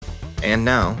And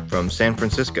now, from San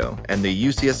Francisco and the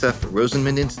UCSF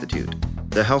Rosenman Institute,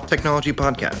 the Health Technology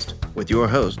Podcast with your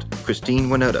host, Christine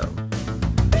Winoto.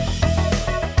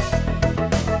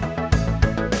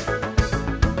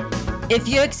 If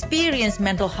you experience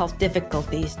mental health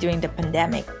difficulties during the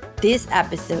pandemic, this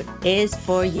episode is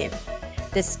for you.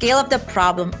 The scale of the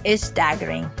problem is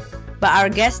staggering, but our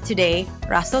guest today,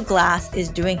 Russell Glass, is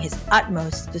doing his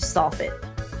utmost to solve it.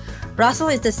 Russell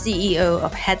is the CEO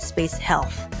of Headspace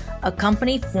Health, a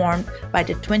company formed by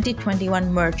the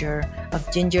 2021 merger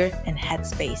of Ginger and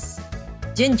Headspace.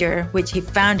 Ginger, which he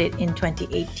founded in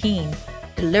 2018,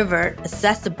 delivered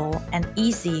accessible and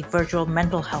easy virtual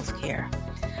mental health care.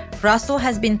 Russell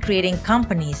has been creating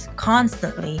companies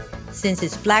constantly since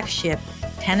his flagship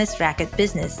tennis racket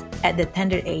business at the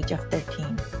tender age of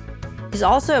 13. He's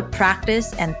also a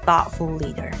practiced and thoughtful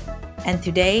leader. And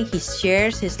today he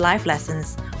shares his life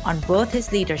lessons on both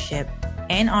his leadership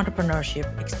and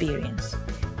entrepreneurship experience.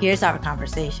 Here's our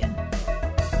conversation.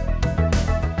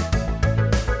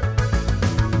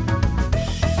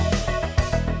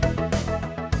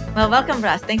 Well, welcome,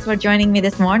 Russ. Thanks for joining me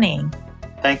this morning.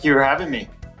 Thank you for having me.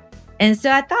 And so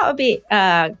I thought it would be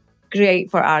great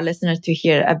for our listeners to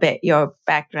hear a bit your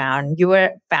background. You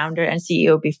were founder and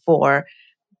CEO before,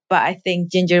 but I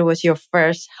think Ginger was your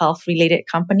first health-related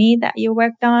company that you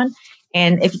worked on.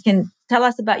 And if you can tell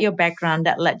us about your background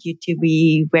that led you to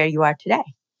be where you are today.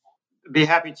 Be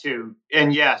happy to.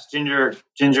 And yes,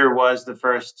 Ginger was the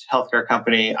first healthcare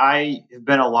company. I have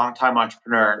been a longtime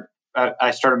entrepreneur.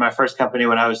 I started my first company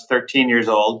when I was 13 years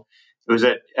old. It was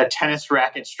a tennis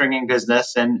racket stringing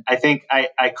business. And I think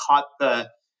I caught the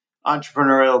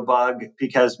entrepreneurial bug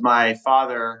because my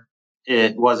father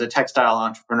was a textile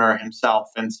entrepreneur himself.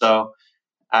 And so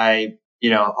I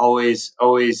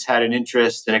always had an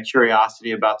interest and a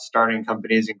curiosity about starting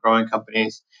companies and growing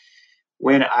companies.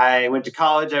 When I went to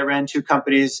college, I ran two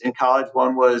companies in college.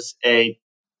 One was a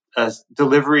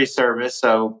delivery service,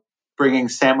 so bringing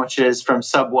sandwiches from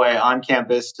Subway on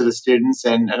campus to the students,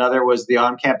 and another was the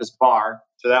on-campus bar.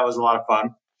 So that was a lot of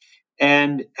fun.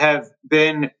 And have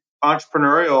been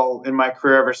entrepreneurial in my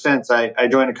career ever since. I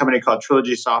joined a company called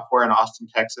Trilogy Software in Austin,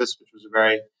 Texas, which was a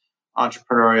very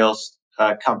entrepreneurial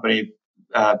company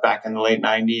back in the late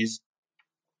 90s.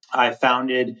 I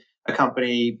founded a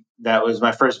company that was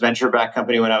my first venture-backed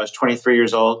company when I was 23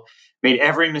 years old. Made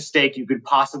every mistake you could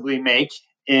possibly make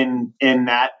in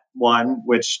that one,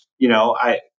 which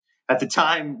I at the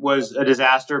time was a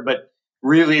disaster, but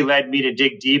really led me to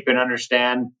dig deep and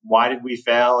understand why did we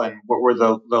fail and what were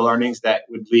the learnings that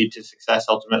would lead to success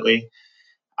ultimately.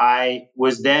 I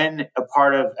was then a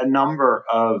part of a number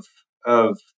of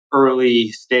early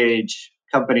stage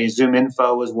companies.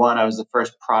 ZoomInfo was one. I was the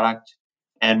first product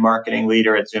and marketing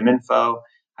leader at ZoomInfo.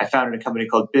 I founded a company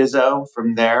called Bizzo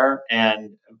from there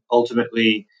and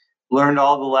ultimately learned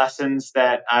all the lessons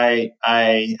that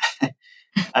I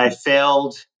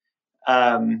failed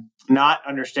not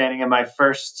understanding in my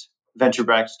first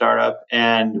venture-backed startup.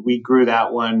 And we grew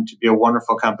that one to be a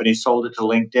wonderful company, sold it to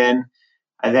LinkedIn.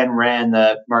 I then ran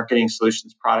the marketing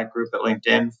solutions product group at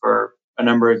LinkedIn for a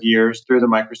number of years through the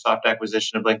Microsoft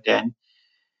acquisition of LinkedIn.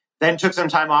 Then took some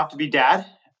time off to be dad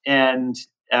and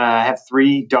have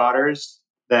three daughters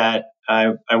that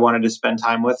I wanted to spend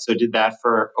time with. So did that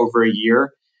for over a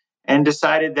year and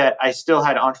decided that I still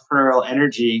had entrepreneurial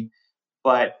energy,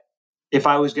 but if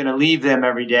I was going to leave them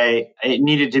every day, it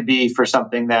needed to be for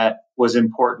something that was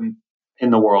important in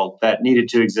the world, that needed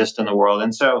to exist in the world.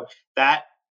 And so that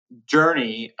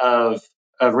journey of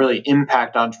really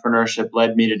impact entrepreneurship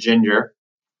led me to Ginger,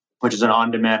 which is an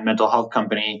on-demand mental health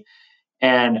company.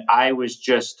 And I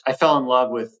fell in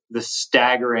love with the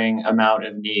staggering amount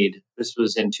of need. This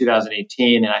was in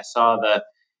 2018, and I saw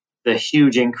the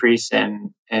huge increase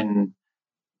in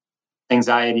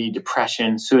anxiety,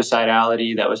 depression,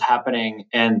 suicidality that was happening.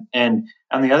 And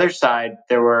on the other side,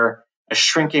 there were a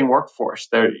shrinking workforce.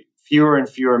 There fewer and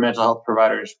fewer mental health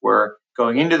providers were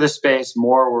going into the space,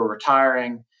 more were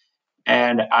retiring.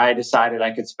 And I decided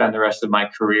I could spend the rest of my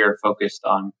career focused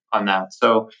on that.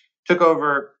 So took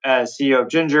over as CEO of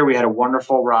Ginger. We had a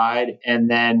wonderful ride.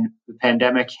 And then the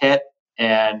pandemic hit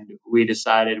and we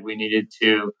decided we needed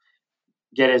to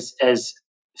get as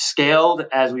scaled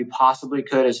as we possibly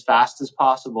could, as fast as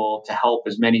possible to help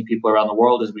as many people around the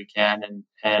world as we can.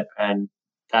 And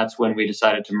that's when we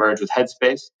decided to merge with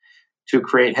Headspace to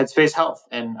create Headspace Health.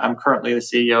 And I'm currently the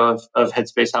CEO of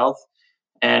Headspace Health.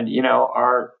 And,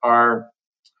 our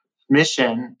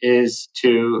mission is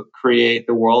to create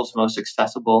the world's most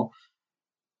accessible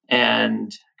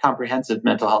and comprehensive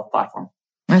mental health platform.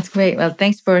 That's great. Well,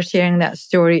 thanks for sharing that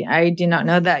story. I did not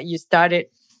know that you started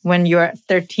when you're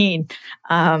 13.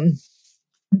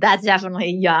 That's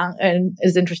definitely young, and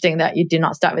it's interesting that you did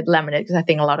not start with lemonade, because I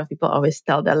think a lot of people always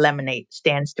tell the lemonade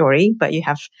stand story, but you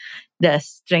have the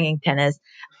stringing tennis.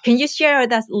 Can you share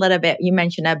with us a little bit? You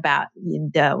mentioned about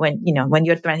when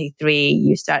you're 23,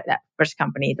 you started that first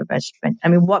company, the best friend. I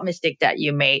mean, what mistake that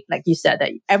you made? Like you said,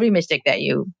 that every mistake that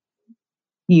you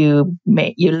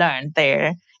made, you learned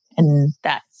there, and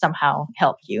that somehow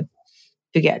helped you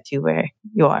to get to where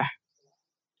you are.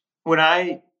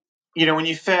 When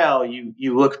you fail,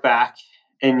 you look back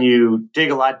and you dig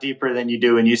a lot deeper than you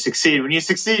do when you succeed. When you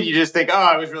succeed, you just think, oh,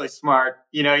 I was really smart.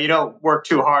 You don't work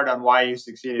too hard on why you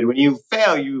succeeded. When you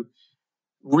fail, you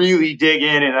really dig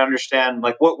in and understand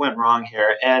like what went wrong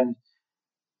here. And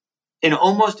in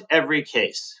almost every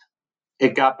case,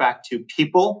 it got back to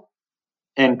people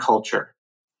and culture.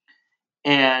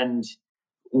 And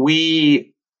we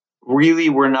really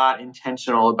were not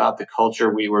intentional about the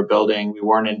culture we were building. We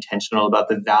weren't intentional about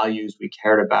the values we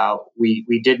cared about.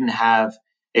 We didn't have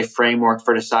a framework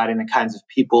for deciding the kinds of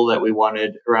people that we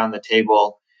wanted around the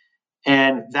table.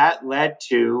 And that led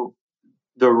to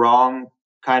the wrong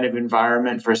kind of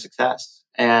environment for success.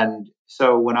 And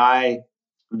so when I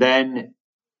then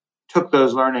took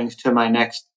those learnings to my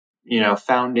next,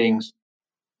 founding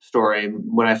story,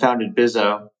 when I founded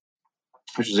Bizzo,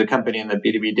 which is a company in the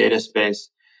B2B data space,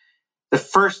 the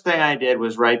first thing I did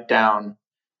was write down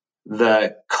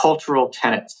the cultural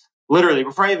tenets. Literally,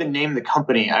 before I even named the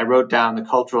company, I wrote down the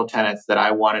cultural tenets that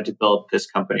I wanted to build this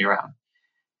company around.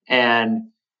 And,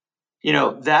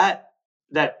 that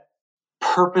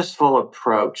purposeful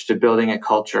approach to building a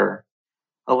culture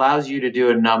allows you to do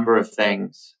a number of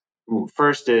things.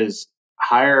 First is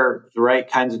hire the right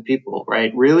kinds of people,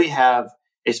 right? Really have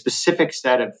a specific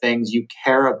set of things you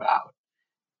care about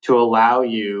to allow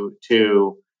you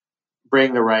to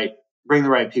bring the right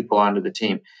people onto the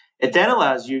team. It then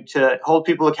allows you to hold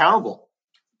people accountable,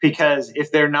 because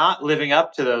if they're not living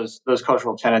up to those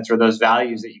cultural tenets or those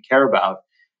values that you care about,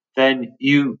 then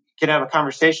you can have a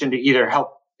conversation to either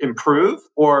help improve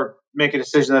or make a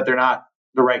decision that they're not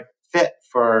the right fit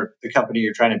for the company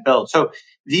you're trying to build. So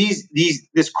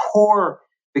this core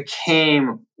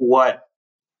became what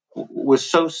was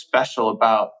so special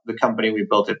about the company we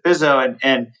built at Bizzo.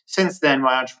 And since then,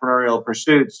 my entrepreneurial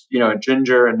pursuits, at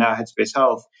Ginger and now Headspace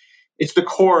Health, it's the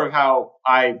core of how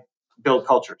I build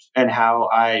cultures and how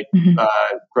I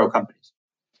grow companies.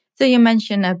 So you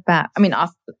mentioned about,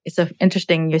 it's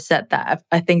interesting you said that.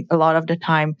 I think a lot of the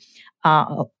time,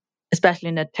 especially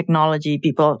in the technology,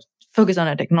 people focus on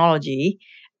the technology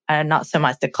and not so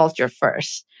much the culture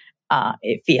first,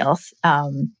 it feels.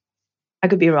 I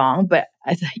could be wrong, but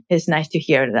it's nice to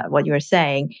hear that what you were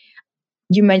saying.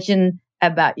 You mentioned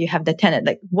about you have the tenet.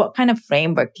 Like, what kind of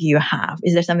framework do you have?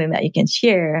 Is there something that you can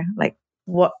share? Like,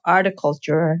 what are the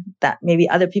culture that maybe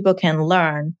other people can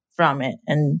learn from it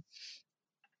and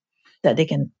that they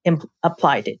can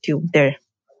apply it to their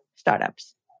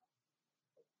startups?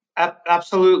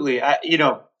 Absolutely.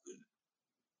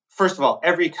 First of all,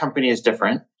 every company is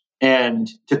different. And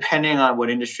depending on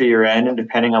what industry you're in and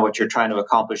depending on what you're trying to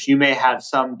accomplish, you may have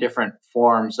some different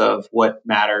forms of what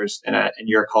matters in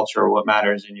your culture or what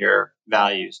matters in your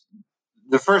values.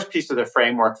 The first piece of the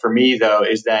framework for me, though,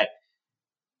 is that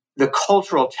the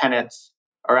cultural tenets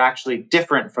are actually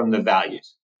different from the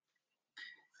values.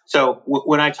 So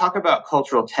when I talk about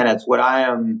cultural tenets, what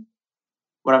I'm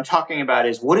talking about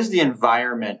is, what is the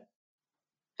environment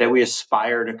that we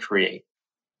aspire to create?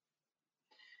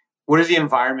 What is the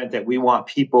environment that we want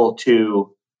people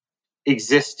to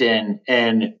exist in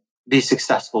and be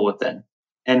successful within?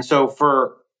 And so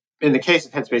in the case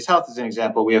of Headspace Health, as an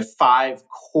example, we have 5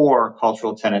 core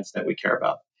cultural tenets that we care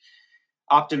about.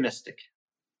 Optimistic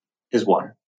is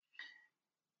 1.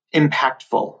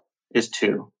 Impactful is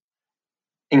 2.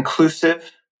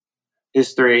 Inclusive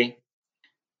is 3.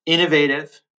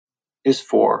 Innovative is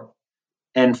 4.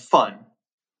 And fun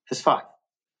is 5.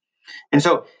 And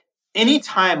so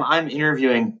anytime I'm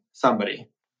interviewing somebody,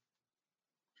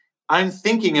 I'm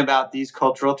thinking about these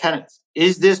cultural tenets.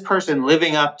 Is this person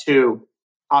living up to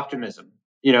optimism?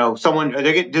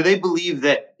 Do they believe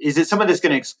that, is it someone that's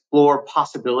going to explore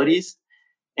possibilities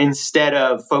instead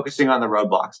of focusing on the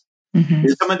roadblocks? Mm-hmm.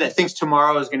 Is it someone that thinks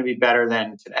tomorrow is going to be better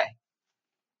than today?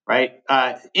 Right?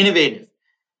 Innovative.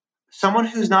 Someone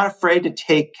who's not afraid to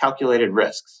take calculated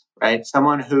risks, right?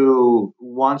 Someone who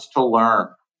wants to learn,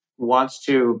 wants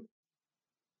to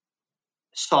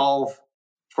solve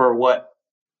for what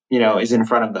is in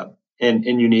front of them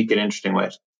in unique and interesting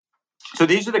ways. So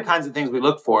these are the kinds of things we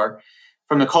look for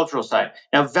from the cultural side.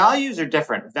 Now, values are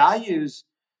different. Values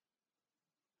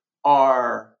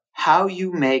are how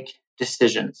you make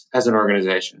decisions as an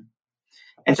organization.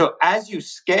 And so as you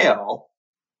scale,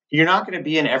 you're not going to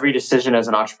be in every decision as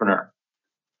an entrepreneur,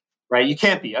 right? You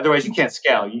can't be. Otherwise, you can't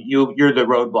scale. You're the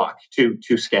roadblock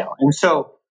to scale. And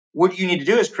so what you need to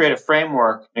do is create a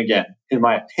framework. Again, in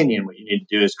my opinion, what you need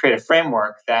to do is create a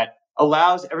framework that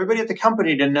allows everybody at the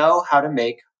company to know how to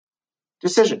make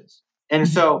decisions. And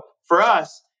so for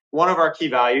us, one of our key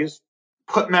values,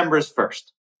 put members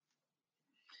first.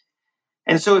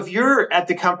 And so if you're at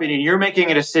the company and you're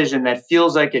making a decision that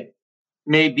feels like it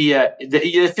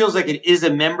feels like it is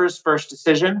a member's first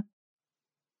decision,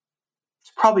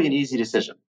 it's probably an easy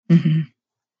decision. Mm-hmm.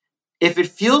 If it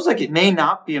feels like it may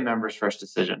not be a member's first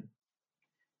decision,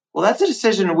 well, that's a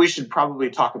decision we should probably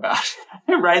talk about,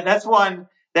 right? That's one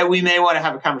that we may want to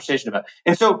have a conversation about.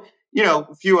 And so,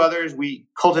 a few others, we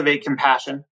cultivate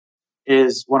compassion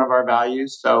is one of our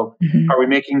values. So are we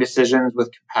making decisions with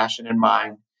compassion in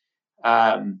mind?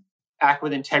 Act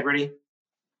with integrity,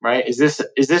 right? Is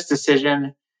this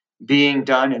decision being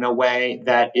done in a way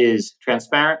that is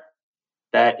transparent,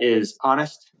 that is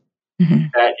honest,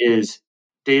 that is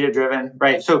data-driven,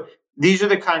 right? So these are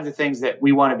the kinds of things that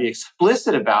we want to be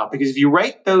explicit about, because if you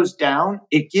write those down,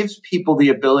 it gives people the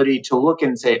ability to look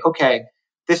and say, okay,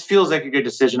 this feels like a good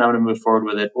decision. I'm going to move forward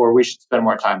with it, or we should spend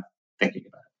more time thinking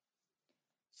about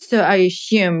it. So I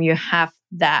assume you have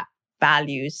that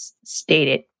values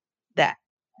stated that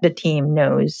the team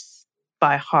knows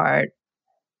by heart,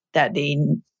 that they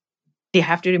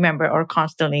have to remember or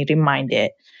constantly remind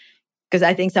it. Because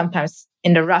I think sometimes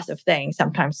in the rush of things,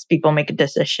 sometimes people make a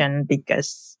decision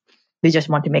because they just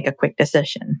want to make a quick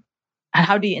decision. And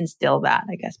how do you instill that?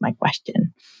 I guess my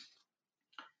question.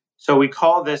 So we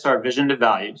call this our vision to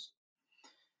values.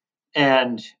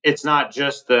 And it's not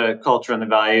just the culture and the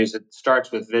values. It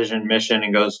starts with vision, mission,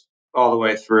 and goes all the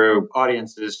way through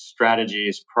audiences,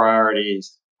 strategies,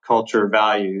 priorities, culture,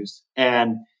 values.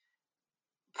 And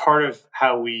part of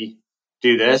how we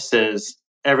do this is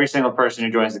every single person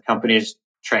who joins the company is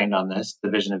trained on this, the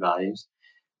vision and values.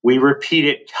 We repeat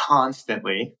it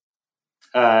constantly.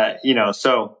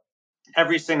 So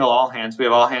every single all hands, we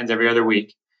have all hands every other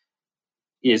week,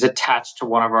 is attached to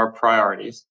one of our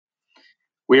priorities.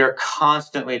 We are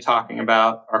constantly talking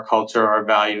about our culture, our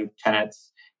value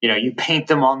tenets. You paint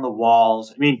them on the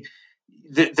walls. I mean,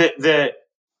 to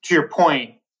your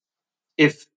point,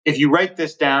 if you write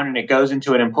this down and it goes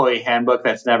into an employee handbook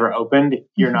that's never opened,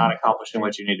 you're not accomplishing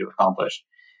what you need to accomplish.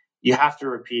 You have to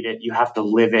repeat it. You have to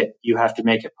live it. You have to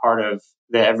make it part of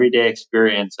the everyday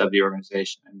experience of the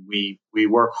organization. And we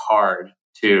work hard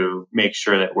to make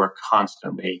sure that we're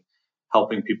constantly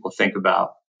helping people think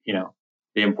about,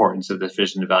 the importance of this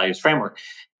vision to values framework.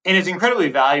 And it's incredibly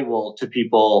valuable to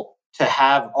people to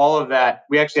have all of that.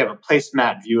 We actually have a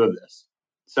placemat view of this.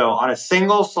 So on a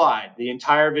single slide, the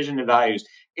entire vision to values,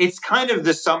 it's kind of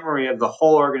the summary of the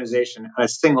whole organization on a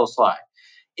single slide.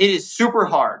 It is super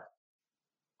hard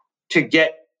to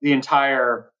get the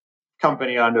entire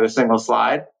company onto a single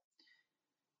slide,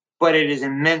 but it is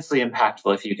immensely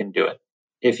impactful if you can do it.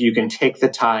 If you can take the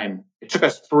time. It took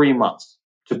us 3 months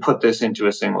to put this into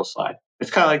a single slide. It's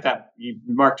kind of like that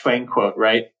Mark Twain quote,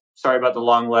 right? Sorry about the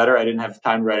long letter. I didn't have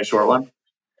time to write a short one.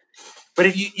 But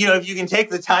if you can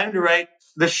take the time to write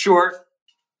the short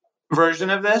version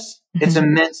of this, it's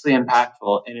immensely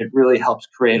impactful, and it really helps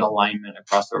create alignment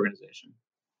across the organization.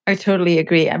 I totally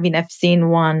agree. I mean, I've seen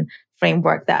one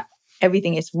framework that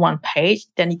everything is one page,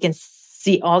 then you can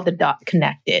see all the dots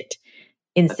connected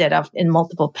instead of in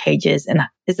multiple pages. And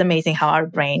it's amazing how our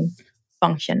brain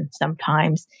functions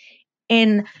sometimes.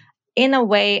 In a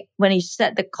way, when you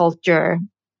set the culture,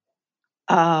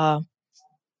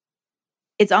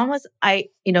 it's almost,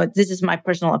 this is my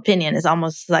personal opinion, it's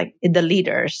almost like the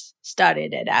leaders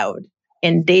started it out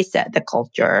and they set the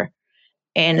culture.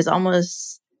 And it's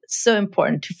almost so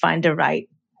important to find the right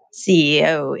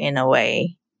CEO in a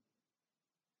way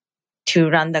to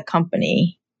run the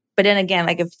company. But then again,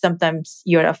 like if sometimes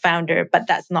you're a founder, but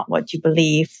that's not what you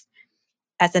believe,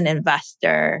 as an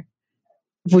investor,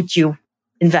 would you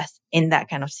invest in that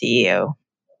kind of CEO?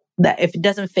 That if it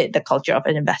doesn't fit the culture of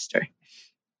an investor,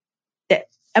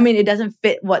 it doesn't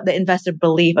fit what the investor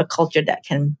believe, a culture that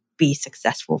can be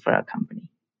successful for a company.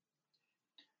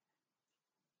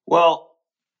 Well,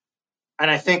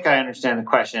 and I think I understand the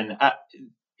question.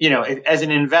 As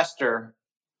an investor,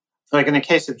 like in the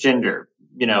case of Ginger,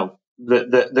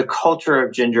 the culture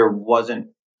of Ginger wasn't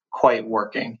quite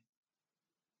working.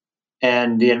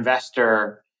 And the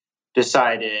investor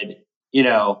decided,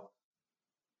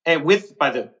 and with,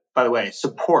 by the way,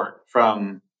 support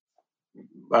from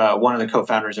one of the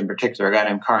co-founders in particular, a guy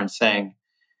named Karan Singh,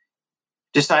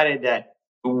 decided that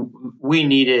we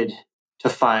needed to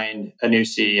find a new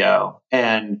CEO.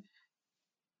 And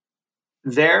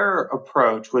their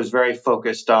approach was very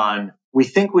focused on, we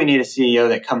think we need a CEO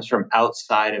that comes from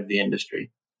outside of the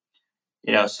industry.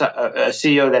 So a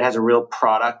CEO that has a real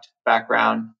product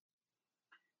background,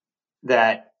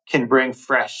 that can bring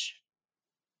fresh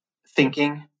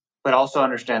thinking, but also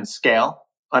understands scale,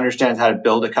 understands how to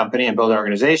build a company and build an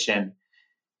organization,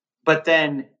 but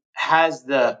then has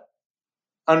the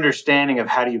understanding of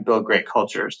how do you build great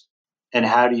cultures and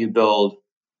how do you build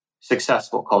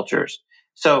successful cultures.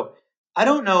 So I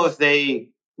don't know if they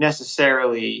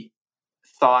necessarily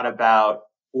thought about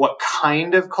what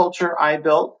kind of culture I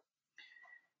built,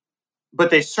 but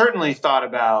they certainly thought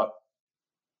about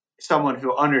someone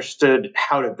who understood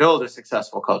how to build a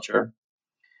successful culture.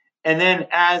 And then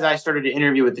as I started to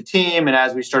interview with the team and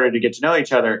as we started to get to know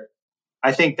each other,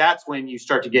 I think that's when you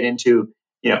start to get into,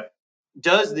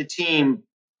 does the team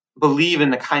believe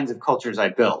in the kinds of cultures I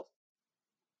build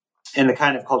and the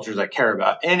kind of cultures I care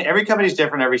about? And every company is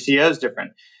different. Every CEO is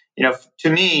different. To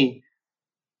me,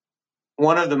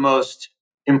 one of the most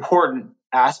important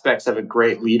aspects of a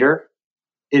great leader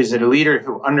is a leader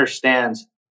who understands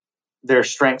their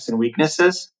strengths and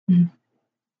weaknesses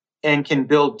and can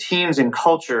build teams and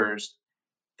cultures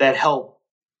that help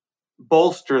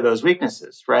bolster those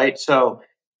weaknesses, right? So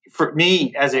for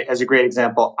me, as a great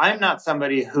example, I'm not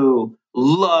somebody who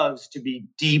loves to be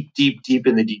deep, deep, deep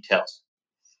in the details.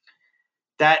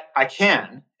 That I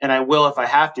can, and I will if I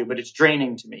have to, but it's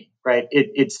draining to me, right?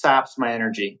 It saps my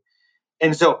energy.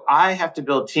 And so I have to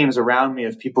build teams around me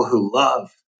of people who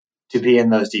love to be in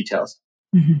those details,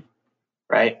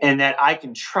 right? And that I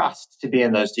can trust to be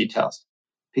in those details,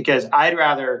 because I'd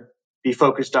rather be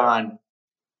focused on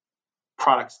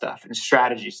product stuff and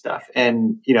strategy stuff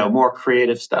and, more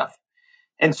creative stuff.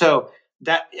 And so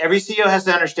that every CEO has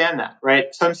to understand that,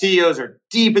 right? Some CEOs are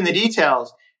deep in the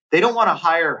details. They don't want to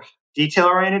hire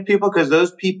detail-oriented people because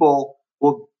those people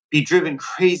will be driven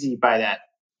crazy by that,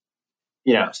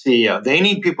 CEO. They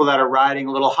need people that are riding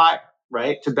a little higher,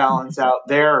 right? To balance out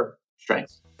their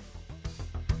strengths.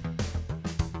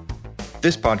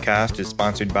 This podcast is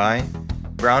sponsored by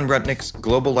Brown Rudnick's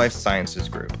Global Life Sciences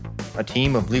Group, a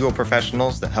team of legal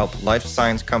professionals that help life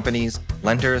science companies,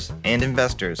 lenders, and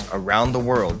investors around the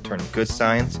world turn good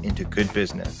science into good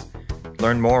business.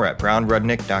 Learn more at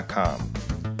brownrudnick.com.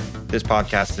 This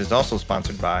podcast is also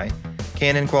sponsored by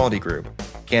Canon Quality Group.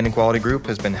 Canon Quality Group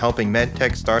has been helping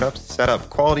medtech startups set up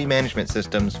quality management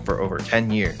systems for over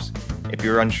 10 years. If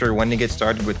you're unsure when to get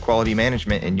started with quality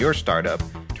management in your startup,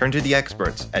 turn to the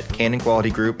experts at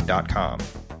canonqualitygroup.com.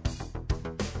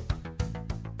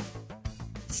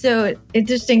 So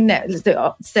interesting that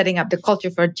setting up the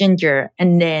culture for Ginger,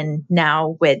 and then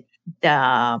now with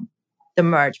the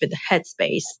merge with the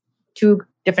Headspace, two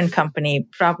different company,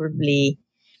 probably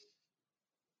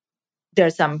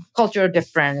there's some cultural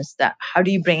difference. That how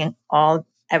do you bring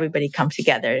everybody come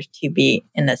together to be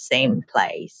in the same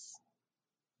place?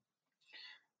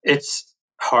 It's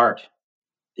hard.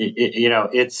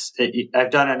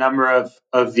 I've done a number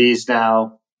of these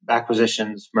now,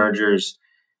 acquisitions, mergers,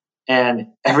 and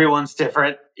everyone's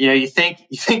different. You think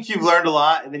you've learned a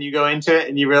lot, and then you go into it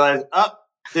and you realize, oh,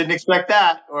 didn't expect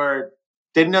that, or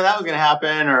didn't know that was going to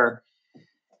happen,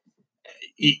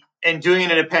 and doing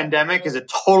it in a pandemic is a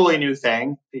totally new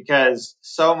thing, because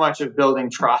so much of building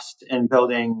trust and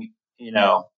building,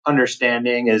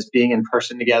 understanding is being in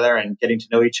person together and getting to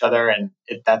know each other, and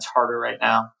that's harder right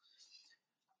now.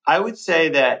 I would say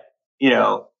that,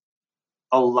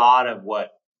 a lot of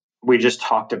what we just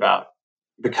talked about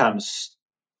becomes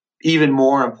even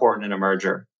more important in a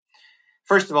merger.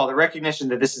 First of all, the recognition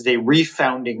that this is a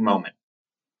refounding moment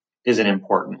is an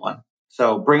important one.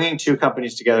 So bringing two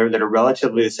companies together that are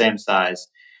relatively the same size,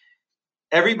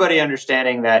 everybody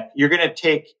understanding that you're going to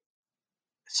take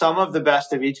some of the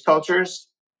best of each cultures,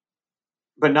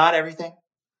 but not everything.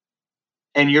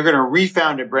 And you're going to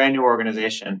refound a brand new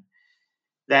organization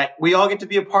that we all get to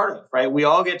be a part of, right? We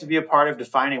all get to be a part of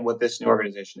defining what this new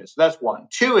organization is. So that's one.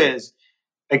 Two is,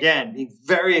 again, being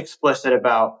very explicit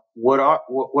about what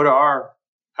are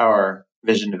our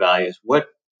vision and values. What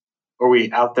are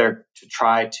we out there to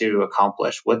try to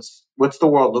accomplish? What's the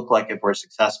world look like if we're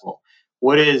successful?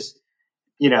 What is,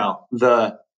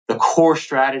 the core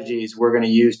strategies we're going to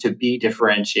use to be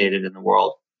differentiated in the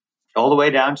world, all the way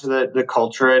down to the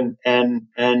culture and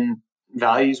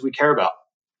values we care about.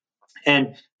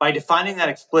 And by defining that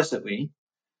explicitly,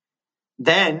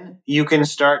 then you can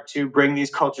start to bring these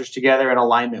cultures together in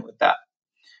alignment with that.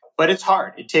 But it's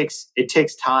hard. It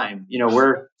takes time.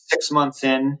 We're 6 months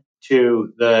in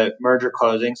to the merger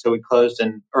closing. So we closed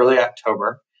in early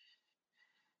October.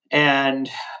 And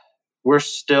we're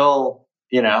still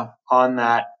on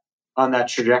that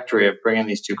trajectory of bringing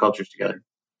these two cultures together.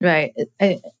 Right.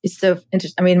 It's so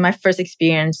interesting. I mean, my first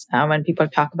experience when people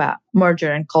talk about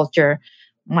merger and culture,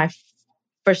 my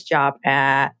first job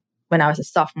when I was a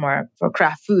sophomore for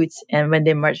Kraft Foods, and when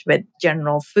they merged with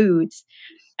General Foods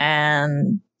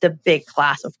and the big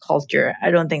class of culture, I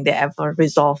don't think they ever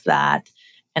resolved that.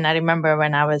 And I remember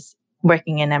when I was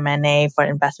working in M&A for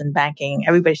investment banking,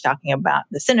 everybody's talking about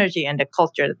the synergy and the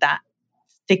culture that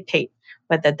dictate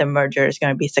whether the merger is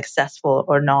going to be successful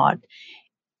or not.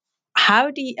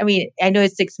 I mean, I know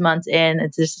it's 6 months in,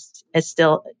 it's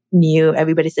still new,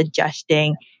 everybody's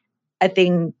adjusting. I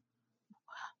think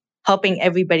helping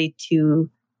everybody to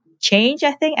change,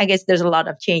 I guess there's a lot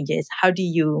of changes. How do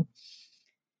you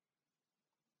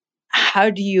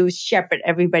shepherd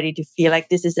everybody to feel like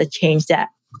this is a change that,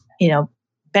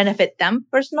 benefit them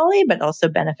personally, but also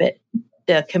benefit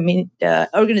the community, the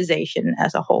organization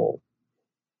as a whole?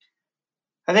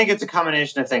 I think it's a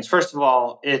combination of things. First of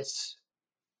all, it's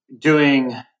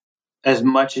doing as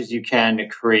much as you can to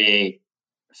create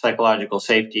psychological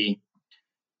safety,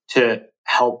 to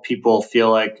help people feel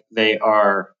like they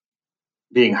are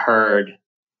being heard,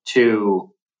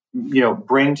 to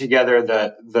bring together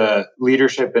the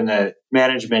leadership and the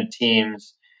management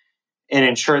teams and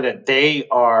ensure that they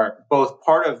are both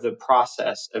part of the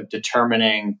process of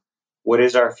determining what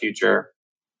is our future,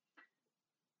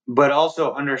 but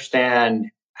also understand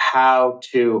how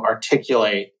to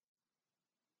articulate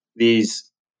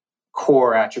these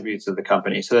core attributes of the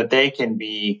company so that they can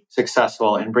be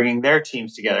successful in bringing their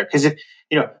teams together. Because if,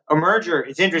 a merger,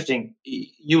 it's interesting.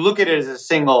 You look at it as a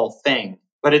single thing,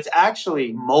 but it's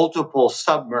actually multiple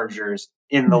sub-mergers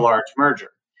in the large merger.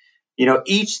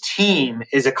 Each team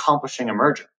is accomplishing a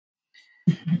merger.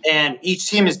 And each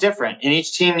team is different, and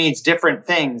each team needs different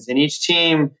things. And each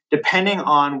team, depending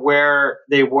on where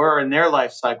they were in their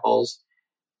life cycles,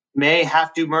 may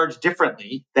have to merge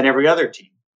differently than every other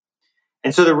team.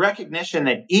 And so the recognition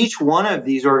that each one of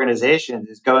these organizations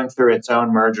is going through its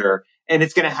own merger, and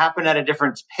it's going to happen at a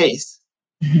different pace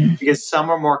because some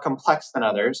are more complex than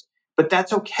others, but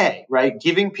that's okay, right?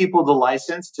 Giving people the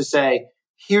license to say,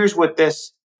 here's what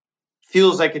this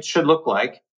feels like it should look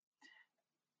like.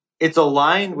 It's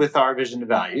aligned with our vision and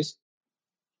values.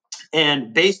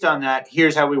 And based on that,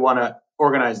 here's how we want to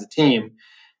organize the team.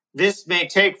 This may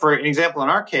take, for an example, in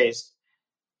our case,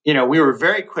 we were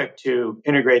very quick to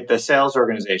integrate the sales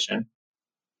organization,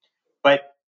 but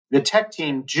the tech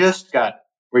team just got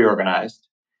reorganized.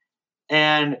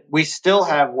 And we still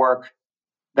have work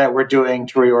that we're doing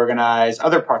to reorganize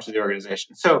other parts of the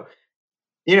organization. So,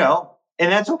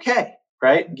 and that's okay,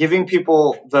 right? Giving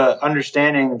people the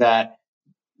understanding that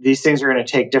these things are going to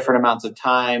take different amounts of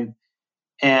time,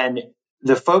 and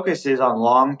the focus is on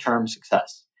long-term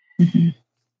success. Mm-hmm.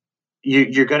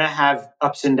 You're going to have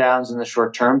ups and downs in the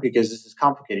short term because this is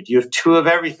complicated. You have two of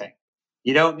everything.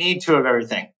 You don't need two of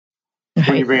everything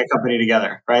when you bring a company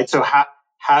together, right? So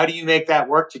how do you make that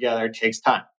work together? It takes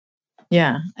time.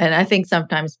 Yeah. And I think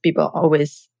sometimes people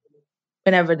always,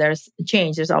 whenever there's a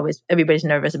change, everybody's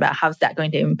nervous about how's that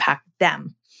going to impact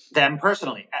them. Them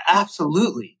personally.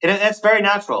 Absolutely. And that's very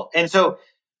natural. And so,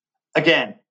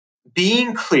 again,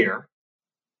 being clear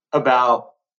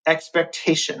about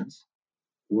expectations.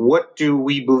 What do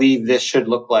we believe this should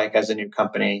look like as a new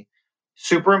company?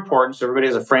 Super important. So everybody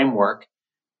has a framework.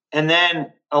 And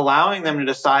then allowing them to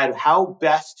decide how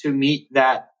best to meet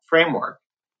that framework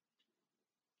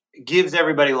gives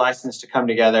everybody license to come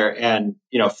together and,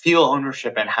 feel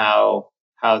ownership in how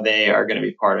they are going to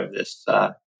be part of this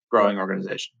growing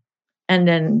organization. And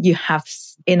then you have,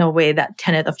 in a way, that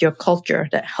tenet of your culture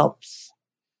that helps.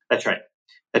 That's right.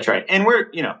 And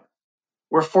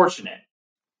we're fortunate.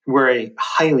 We're a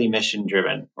highly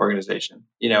mission-driven organization.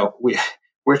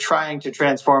 We're trying to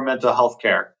transform mental health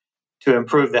care to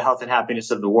improve the health and happiness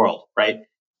of the world, right?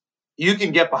 You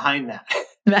can get behind that.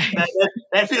 Right.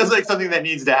 that feels like something that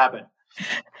needs to happen.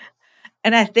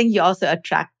 And I think you also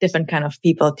attract different kind of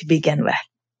people to begin with.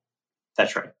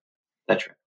 That's right.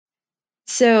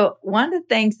 So one of the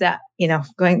things that,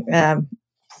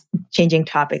 changing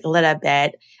topic a little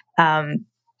bit,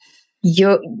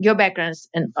 your background is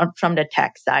from the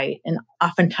tech side, and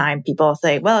oftentimes people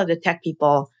say, well, the tech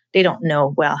people, they don't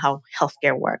know well how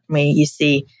healthcare works. I mean, you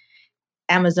see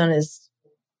Amazon is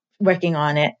working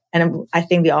on it, and I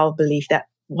think we all believe that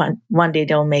one day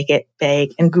they'll make it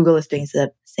big, and Google is doing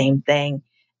the same thing.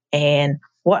 And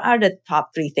what are the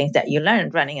top 3 things that you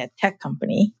learned running a tech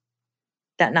company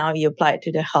that now you apply it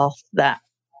to the health that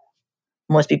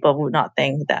most people would not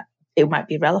think that it might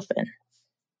be relevant?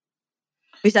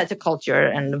 Besides the culture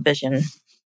and the vision.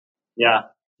 Yeah.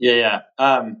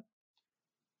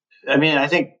 I mean, I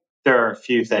think there are a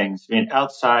few things. I mean,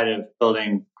 outside of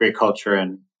building great culture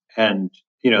and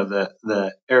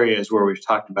the areas where we've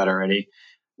talked about already.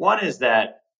 One is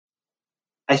that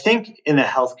I think in the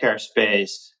healthcare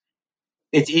space,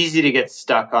 it's easy to get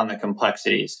stuck on the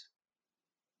complexities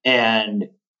and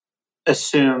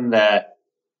assume that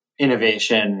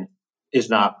innovation is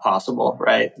not possible,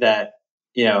 right? That,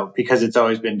 because it's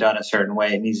always been done a certain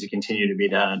way, it needs to continue to be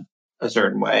done a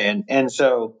certain way. And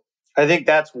so I think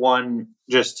that's one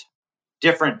just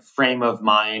different frame of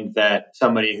mind that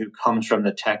somebody who comes from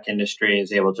the tech industry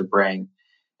is able to bring.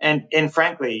 And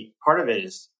frankly, part of it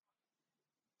is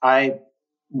I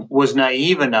was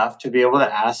naive enough to be able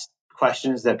to ask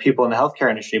questions that people in the healthcare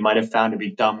industry might have found to be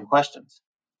dumb questions,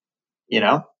 you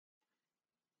know?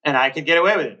 And I could get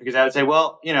away with it because I would say,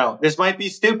 well, this might be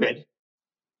stupid,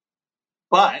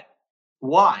 but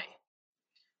why?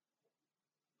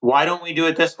 Why don't we do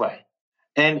it this way?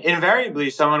 And invariably,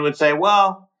 someone would say,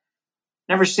 well,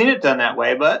 never seen it done that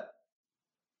way, but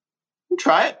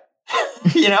try it,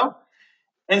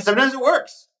 And sometimes it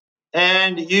works.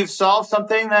 And you've solved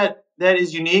something that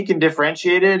is unique and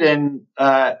differentiated. And,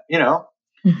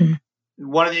 Mm-hmm.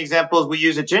 one of the examples we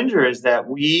use at Ginger is that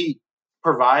we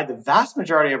provide the vast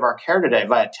majority of our care today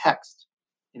via text,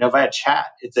 via chat.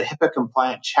 It's a HIPAA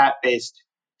compliant chat-based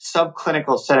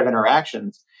subclinical set of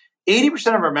interactions.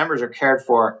 80% of our members are cared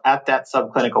for at that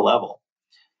subclinical level.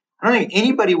 I don't think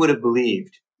anybody would have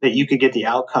believed that you could get the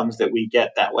outcomes that we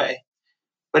get that way.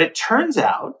 But it turns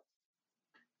out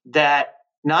that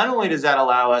not only does that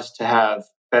allow us to have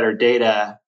better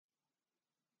data,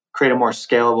 create a more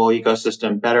scalable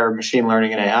ecosystem, better machine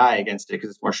learning and AI against it because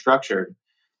it's more structured,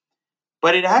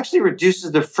 but it actually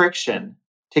reduces the friction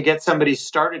to get somebody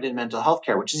started in mental health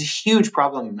care, which is a huge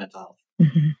problem in mental health.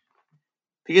 Mm-hmm.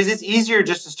 Because it's easier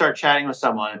just to start chatting with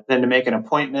someone than to make an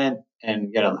appointment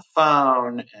and get on the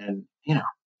phone and,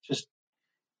 just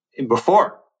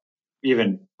before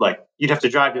even you'd have to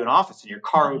drive to an office and your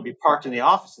car would be parked in the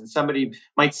office and somebody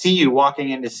might see you walking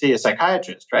in to see a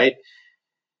psychiatrist, right?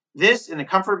 This, in the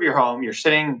comfort of your home, you're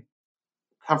sitting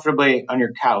comfortably on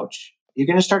your couch, you're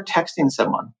going to start texting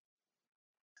someone.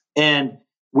 And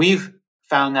we've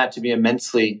found that to be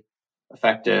immensely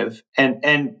effective.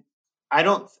 And I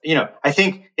don't, I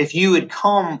think if you had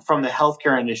come from the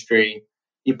healthcare industry,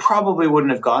 you probably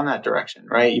wouldn't have gone that direction,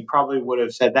 right? You probably would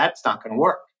have said, that's not going to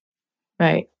work.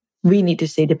 Right. We need to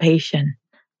see the patient.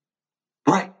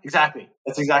 Right. Exactly.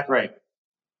 That's exactly right.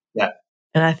 Yeah.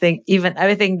 And I think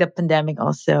the pandemic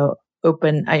also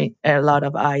opened a lot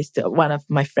of eyes to one of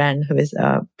my friends who is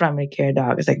a primary care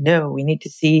doc. It's like, no, we need to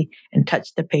see and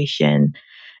touch the patient.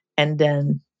 And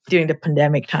then during the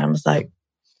pandemic time, I was like,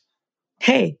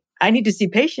 hey, I need to see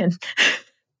patient.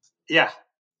 Yeah.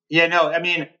 Yeah. No, I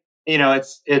mean,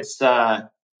 it's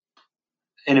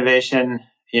innovation,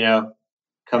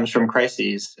 comes from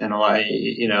crises and a lot,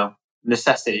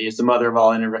 necessity is the mother of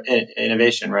all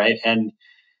innovation. Right. And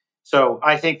so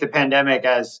I think the pandemic,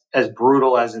 as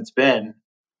brutal as it's been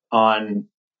on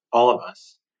all of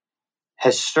us,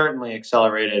 has certainly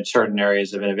accelerated certain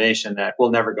areas of innovation that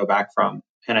we'll never go back from.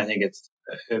 And I think it's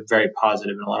very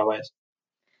positive in a lot of ways.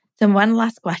 So one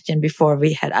last question before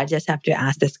we head, I just have to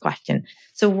ask this question.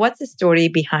 So what's the story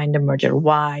behind the merger?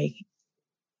 Why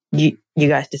you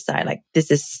guys decide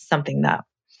this is something that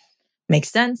makes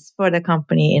sense for the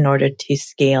company in order to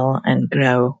scale and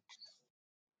grow?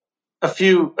 A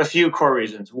few core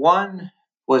reasons. One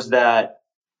was that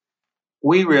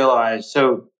we realized,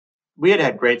 so we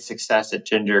had great success at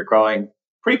Ginger, growing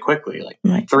pretty quickly,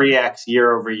 Right. 3x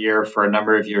year over year for a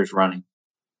number of years running.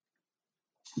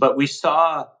 But we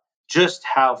saw just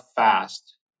how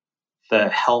fast the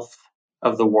health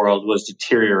of the world was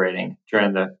deteriorating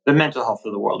during the mental health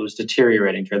of the world was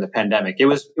deteriorating during the pandemic. It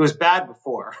was bad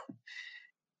before.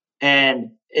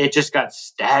 And it just got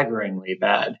staggeringly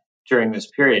bad during this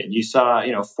period. You saw,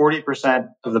 40%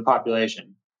 of the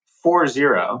population,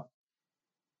 40,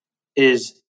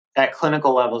 is at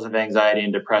clinical levels of anxiety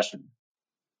and depression.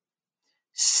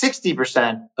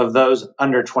 60% of those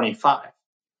under 25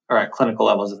 are at clinical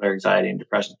levels of anxiety and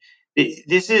depression.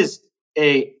 This is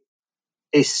a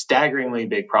staggeringly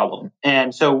big problem.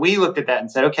 And so we looked at that and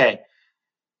said, okay,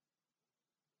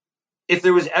 if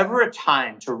there was ever a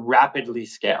time to rapidly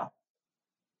scale,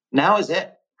 now is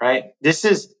it, right? This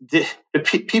is the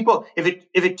people. If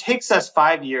it takes us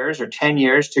 5 years or 10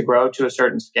 years to grow to a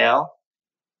certain scale,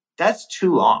 that's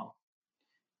too long.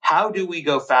 How do we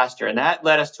go faster? And that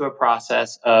led us to a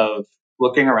process of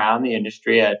looking around the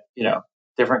industry at,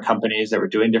 different companies that were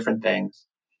doing different things.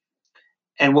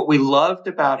 And what we loved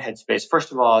about Headspace,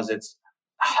 first of all, is it's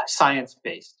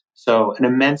science-based. So an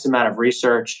immense amount of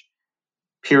research,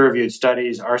 peer-reviewed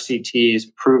studies,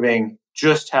 RCTs, proving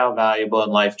just how valuable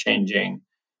and life-changing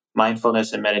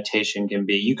mindfulness and meditation can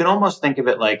be. You can almost think of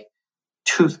it like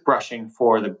toothbrushing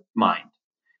for the mind.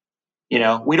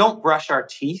 We don't brush our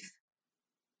teeth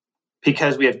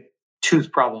because we have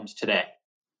tooth problems today.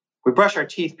 We brush our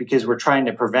teeth because we're trying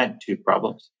to prevent tooth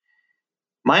problems.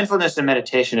 Mindfulness and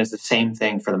meditation is the same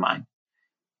thing for the mind.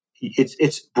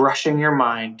 It's brushing your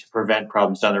mind to prevent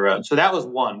problems down the road. So that was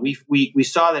one. We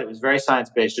saw that it was very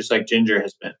science-based, just like Ginger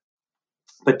has been.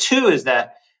 But two is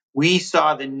that we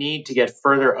saw the need to get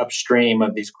further upstream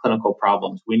of these clinical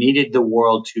problems. We needed the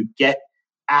world to get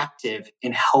active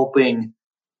in helping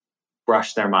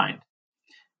brush their mind.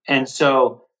 And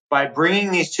so by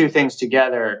bringing these two things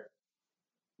together,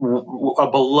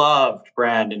 a beloved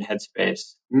brand in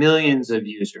Headspace, millions of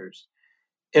users,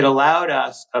 it allowed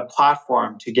us a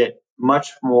platform to get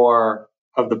much more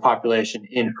of the population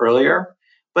in earlier,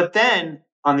 but then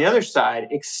on the other side,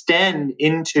 extend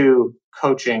into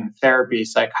coaching, therapy,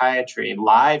 psychiatry,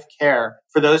 live care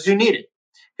for those who need it.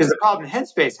 Because the problem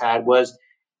Headspace had was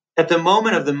at the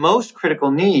moment of the most critical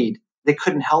need, they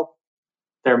couldn't help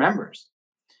their members.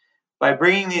 By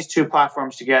bringing these two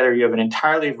platforms together, you have an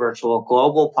entirely virtual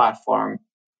global platform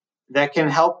that can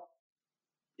help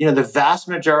the vast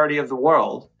majority of the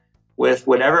world with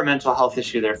whatever mental health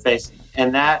issue they're facing.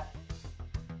 And that,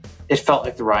 it felt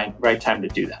like the right time to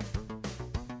do that.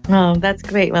 Oh, that's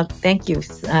great. Well, thank you.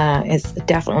 It's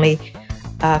definitely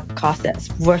a cause that's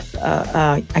worth,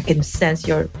 I can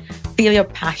feel your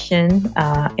passion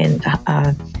in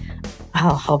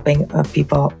helping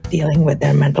people dealing with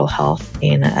their mental health.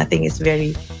 And I think it's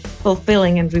very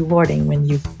fulfilling and rewarding when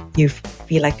you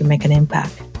feel like you make an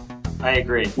impact. I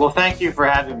agree. Well, thank you for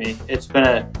having me. It's been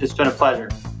a pleasure.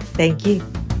 Thank you.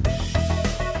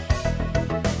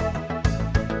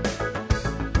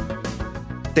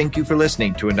 Thank you for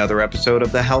listening to another episode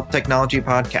of the Health Technology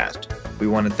Podcast. We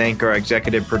want to thank our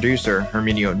executive producer,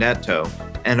 Herminio Neto,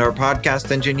 and our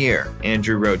podcast engineer,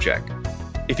 Andrew Rojek.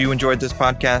 If you enjoyed this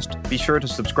podcast, be sure to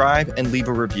subscribe and leave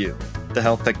a review. The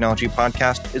Health Technology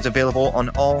Podcast is available on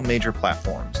all major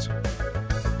platforms.